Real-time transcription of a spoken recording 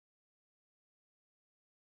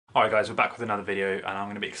Alright guys, we're back with another video and I'm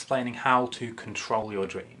going to be explaining how to control your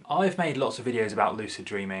dream. I've made lots of videos about lucid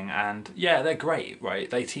dreaming and yeah, they're great, right?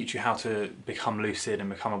 They teach you how to become lucid and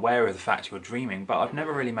become aware of the fact you're dreaming, but I've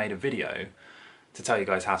never really made a video to tell you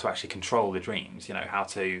guys how to actually control the dreams, you know, how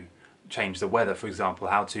to change the weather, for example,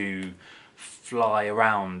 how to fly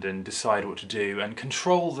around and decide what to do and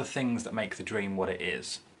control the things that make the dream what it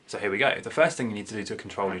is. So here we go. The first thing you need to do to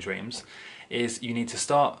control your dreams is you need to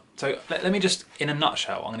start. So let me just, in a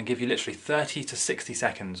nutshell, I'm going to give you literally 30 to 60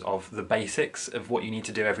 seconds of the basics of what you need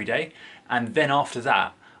to do every day. And then after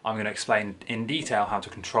that, I'm going to explain in detail how to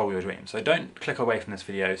control your dreams. So don't click away from this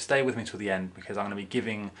video, stay with me till the end because I'm going to be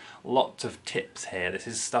giving lots of tips here. This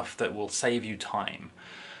is stuff that will save you time.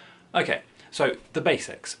 Okay, so the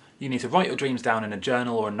basics. You need to write your dreams down in a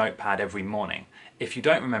journal or a notepad every morning. If you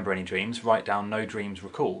don't remember any dreams, write down no dreams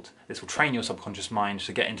recalled. This will train your subconscious mind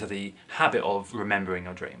to get into the habit of remembering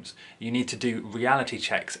your dreams. You need to do reality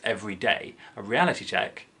checks every day. A reality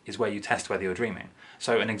check is where you test whether you're dreaming.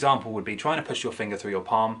 So an example would be trying to push your finger through your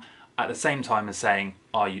palm at the same time as saying,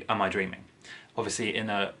 am I dreaming? Obviously in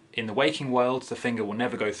the waking world, the finger will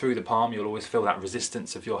never go through the palm, you'll always feel that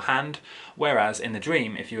resistance of your hand, whereas in the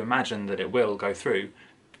dream, if you imagine that it will go through,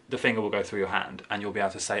 the finger will go through your hand and you'll be able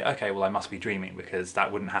to say, okay, well I must be dreaming because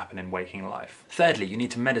that wouldn't happen in waking life. Thirdly, you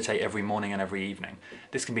need to meditate every morning and every evening.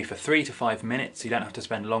 This can be for 3 to 5 minutes, you don't have to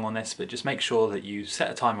spend long on this, but just make sure that you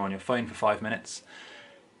set a timer on your phone for 5 minutes.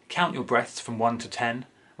 Count your breaths from 1 to 10.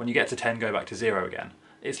 When you get to 10, go back to 0 again.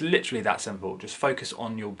 It's literally that simple, just focus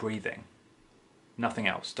on your breathing. Nothing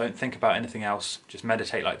else. Don't think about anything else, just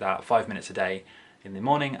meditate like that 5 minutes a day in the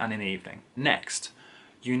morning and in the evening. Next,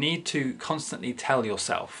 you need to constantly tell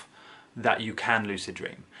yourself that you can lucid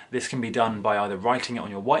dream. This can be done by either writing it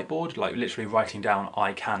on your whiteboard, like literally writing down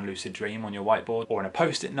I can lucid dream on your whiteboard, or in a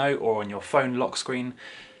post-it note, or on your phone lock screen.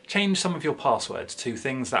 Change some of your passwords to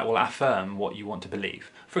things that will affirm what you want to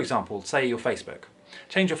believe. For example, say your Facebook.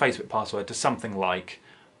 Change your Facebook password to something like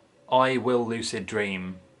I will lucid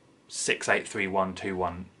dream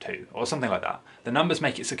 6831212 or something like that. The numbers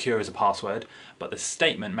make it secure as a password, but the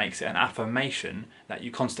statement makes it an affirmation that you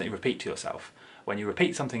constantly repeat to yourself. When you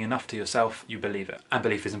repeat something enough to yourself, you believe it. And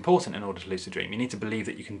belief is important in order to lucid dream. You need to believe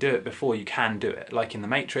that you can do it before you can do it. Like in the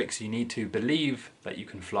Matrix, you need to believe that you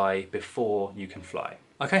can fly before you can fly.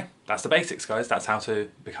 Okay, that's the basics, guys. That's how to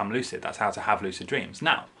become lucid. That's how to have lucid dreams.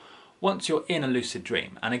 Now, once you're in a lucid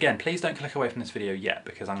dream, and again, please don't click away from this video yet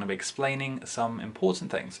because I'm going to be explaining some important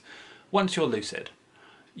things. Once you're lucid,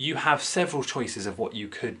 you have several choices of what you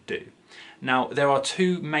could do. Now, there are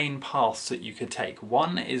two main paths that you could take.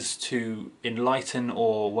 One is to enlighten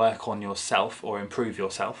or work on yourself or improve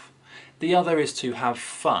yourself. The other is to have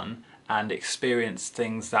fun and experience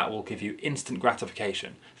things that will give you instant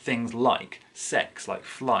gratification. Things like sex, like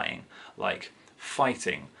flying, like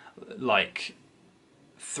fighting, like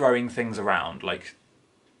throwing things around, like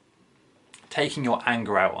taking your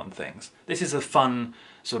anger out on things. This is a fun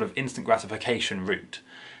sort of instant gratification route.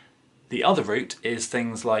 The other route is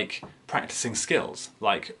things like practicing skills,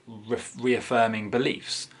 like reaffirming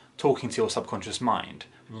beliefs, talking to your subconscious mind,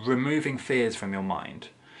 removing fears from your mind.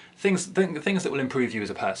 Things that will improve you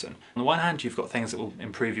as a person. On the one hand, you've got things that will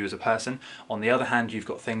improve you as a person. On the other hand, you've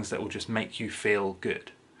got things that will just make you feel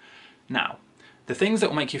good. Now, the things that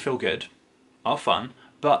will make you feel good are fun,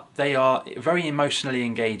 but they are very emotionally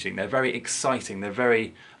engaging. They're very exciting. They're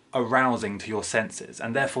very arousing to your senses.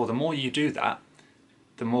 And therefore, the more you do that,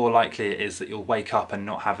 the more likely it is that you'll wake up and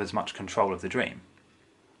not have as much control of the dream.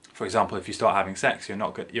 For example, if you start having sex,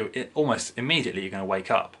 almost immediately you're going to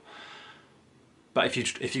wake up. But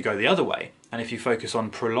if you go the other way, and if you focus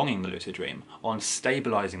on prolonging the lucid dream, on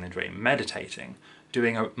stabilizing the dream, meditating,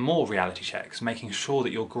 doing more reality checks, making sure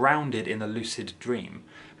that you're grounded in the lucid dream,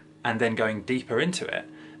 and then going deeper into it,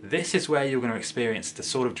 this is where you're going to experience the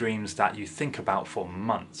sort of dreams that you think about for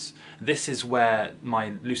months. This is where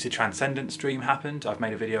my lucid transcendence dream happened. I've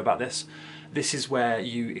made a video about this. This is where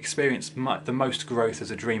you experience the most growth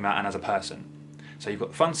as a dreamer and as a person. So you've got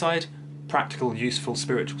the fun side, practical, useful,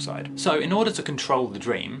 spiritual side. So in order to control the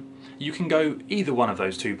dream, you can go either one of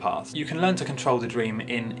those two paths. You can learn to control the dream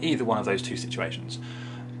in either one of those two situations.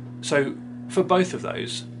 So for both of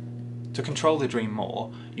those, to control the dream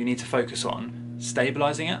more, you need to focus on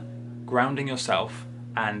stabilizing it, grounding yourself,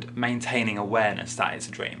 and maintaining awareness that it's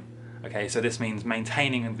a dream. Okay, so this means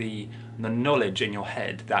maintaining the knowledge in your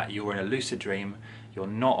head that you're in a lucid dream, you're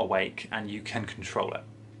not awake, and you can control it.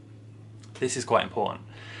 This is quite important.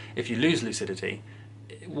 If you lose lucidity,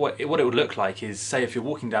 what it would look like is, say if you're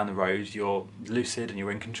walking down the road, you're lucid and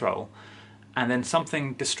you're in control, and then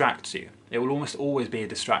something distracts you. It will almost always be a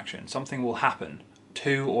distraction. Something will happen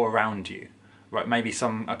to or around you right? Maybe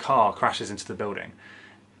a car crashes into the building,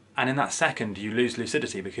 and in that second you lose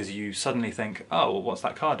lucidity because you suddenly think, oh, well, what's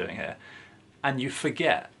that car doing here? And you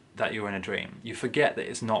forget that you're in a dream. You forget that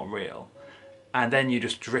it's not real. And then you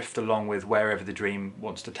just drift along with wherever the dream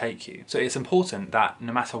wants to take you. So it's important that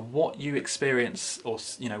no matter what you experience or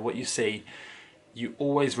what you see, you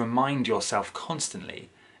always remind yourself constantly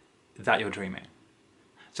that you're dreaming.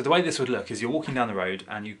 So the way this would look is you're walking down the road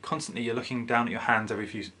and you're looking down at your hands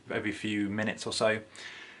every few minutes or so,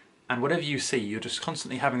 and whatever you see, you're just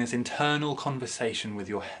constantly having this internal conversation with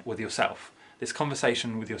yourself. This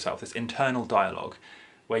conversation with yourself, this internal dialogue,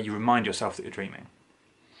 where you remind yourself that you're dreaming.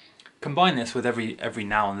 Combine this with every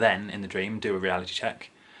now and then in the dream, do a reality check,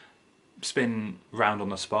 spin round on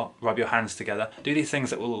the spot, rub your hands together, do these things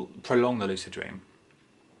that will prolong the lucid dream,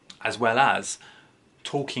 as well as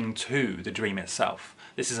talking to the dream itself.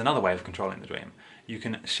 This is another way of controlling the dream. You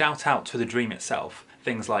can shout out to the dream itself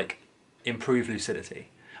things like improve lucidity,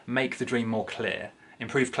 make the dream more clear,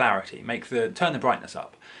 improve clarity, turn the brightness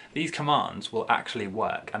up. These commands will actually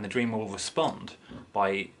work, and the dream will respond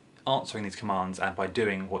by answering these commands and by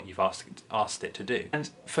doing what you've asked it to do. And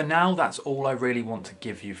for now, that's all I really want to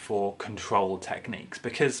give you for control techniques,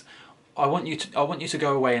 because I want you to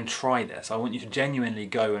go away and try this. I want you to genuinely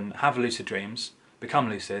go and have lucid dreams, become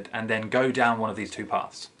lucid, and then go down one of these two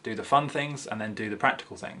paths. Do the fun things and then do the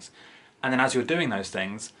practical things. And then as you're doing those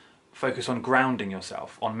things, focus on grounding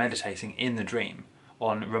yourself, on meditating in the dream,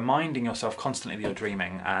 on reminding yourself constantly that you're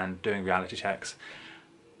dreaming and doing reality checks,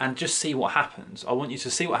 and just see what happens. I want you to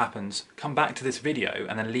see what happens, come back to this video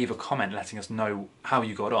and then leave a comment letting us know how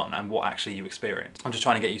you got on and what actually you experienced. I'm just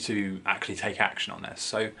trying to get you to actually take action on this.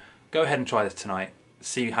 So go ahead and try this tonight,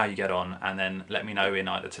 see how you get on, and then let me know in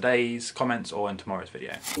either today's comments or in tomorrow's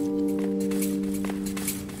video.